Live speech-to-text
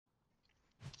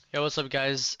Yo, what's up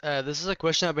guys? This is a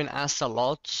question I've been asked a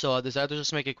lot, so I decided to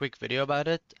just make a quick video about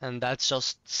it, and that's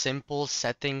just simple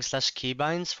settings slash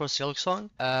keybinds for Silksong.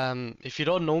 If you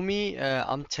don't know me,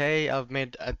 I'm Tay. I've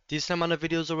made a decent amount of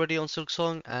videos already on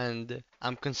Silksong, and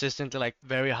I'm consistently like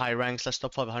very high rank slash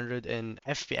top 500 in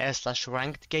FPS slash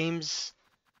ranked games.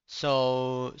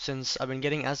 So, since I've been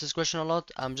getting asked this question a lot,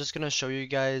 I'm just gonna show you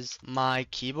guys my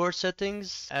keyboard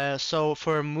settings. So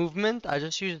for movement, I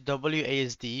just use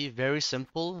WASD, very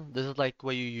simple. This is like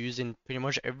what you use in pretty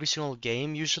much every single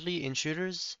game, usually in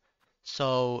shooters.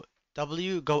 So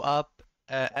W go up,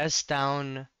 S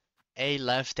down, A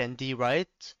left, and D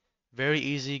right. Very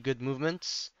easy, good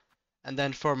movements. And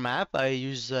then for map, I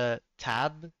use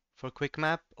tab for quick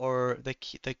map, or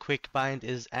the quick bind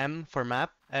is M for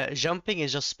map. Jumping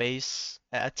is just space.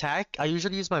 Attack, I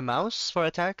usually use my mouse for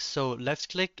attacks, so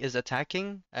left click is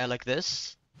attacking, like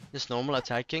this. Just normal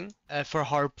attacking. For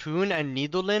harpoon and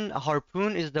needle-in, a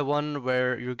harpoon is the one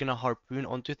where you're gonna harpoon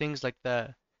onto things like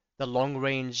the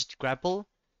long-ranged grapple,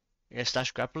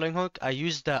 slash grappling hook. I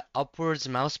use the upwards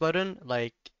mouse button,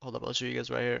 like, hold up, I'll show you guys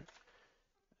right here.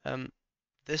 Um,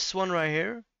 this one right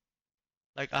here,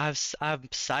 like I have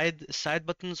side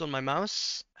buttons on my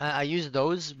mouse. I use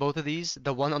those, both of these.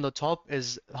 The one on the top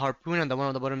is harpoon and the one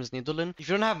on the bottom is needle-in. If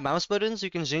you don't have mouse buttons, you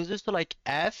can change this to like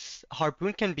F.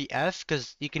 Harpoon can be F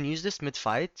because you can use this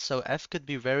mid-fight, so F could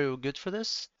be very good for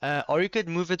this. Or you could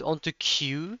move it onto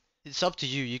Q. It's up to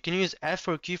you. You can use F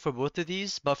or Q for both of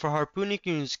these, but for harpoon you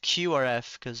can use Q or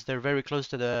F because they're very close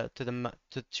to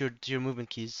your movement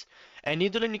keys. And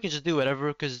needle-in you can just do whatever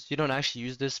because you don't actually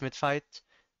use this mid-fight.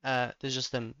 There's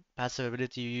just a passive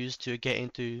ability you use to get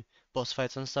into boss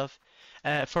fights and stuff.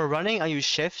 For running, I use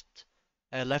shift,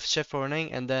 left shift for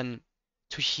running, and then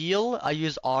to heal, I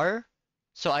use R.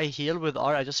 So I heal with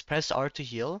R, I just press R to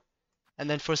heal. And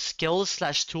then for skills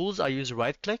slash tools, I use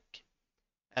right click.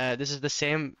 This is the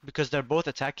same because they're both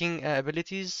attacking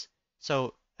abilities.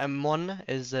 So M1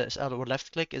 is, or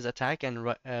left click is attack, and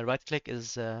right click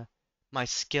is my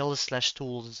skills slash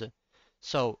tools.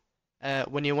 So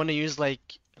when you want to use, like,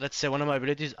 let's say one of my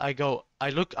abilities, I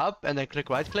look up and then click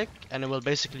right click, and it will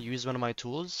basically use one of my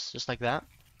tools, just like that.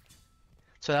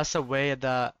 So that's the way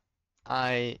that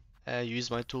I use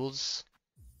my tools.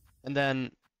 And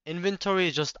then inventory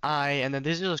is just I, and then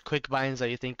these are just quick binds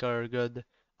that you think are good.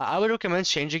 I would recommend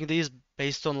changing these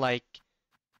based on like,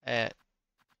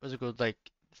 what's it called, like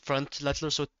front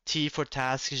letters, so T for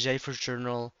task, J for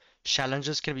journal,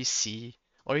 challenges can be C,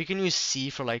 or you can use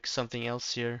C for like something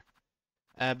else here.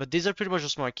 But these are pretty much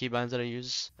just my keybinds that I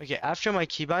use. Okay, after my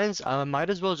keybinds, I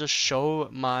might as well just show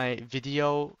my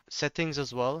video settings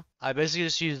as well. I basically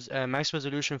just use max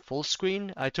resolution full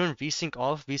screen. I turn VSync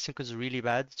off. VSync is really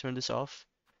bad. Turn this off.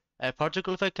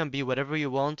 Particle effect can be whatever you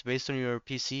want based on your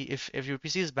PC. If your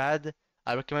PC is bad,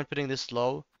 I recommend putting this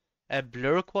low.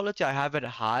 Blur quality, I have it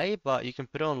high, but you can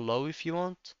put it on low if you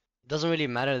want. It doesn't really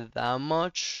matter that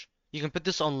much. You can put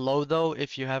this on low though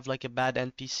if you have like a bad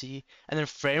NPC. And then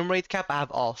frame rate cap I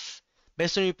have off.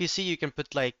 Based on your PC you can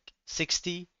put like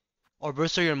 60, or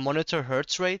based on your monitor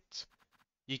hertz rate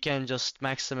you can just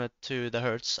max it to the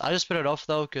hertz. I just put it off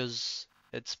though because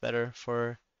it's better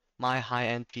for my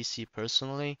high-end PC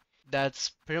personally. That's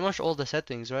pretty much all the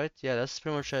settings, right? Yeah, that's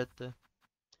pretty much it. Alright,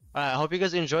 I hope you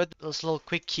guys enjoyed this little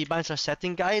quick keybinds or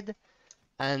setting guide.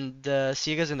 And see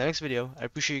you guys in the next video. I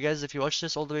appreciate you guys if you watched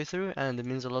this all the way through, and it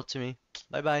means a lot to me.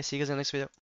 Bye bye, see you guys in the next video.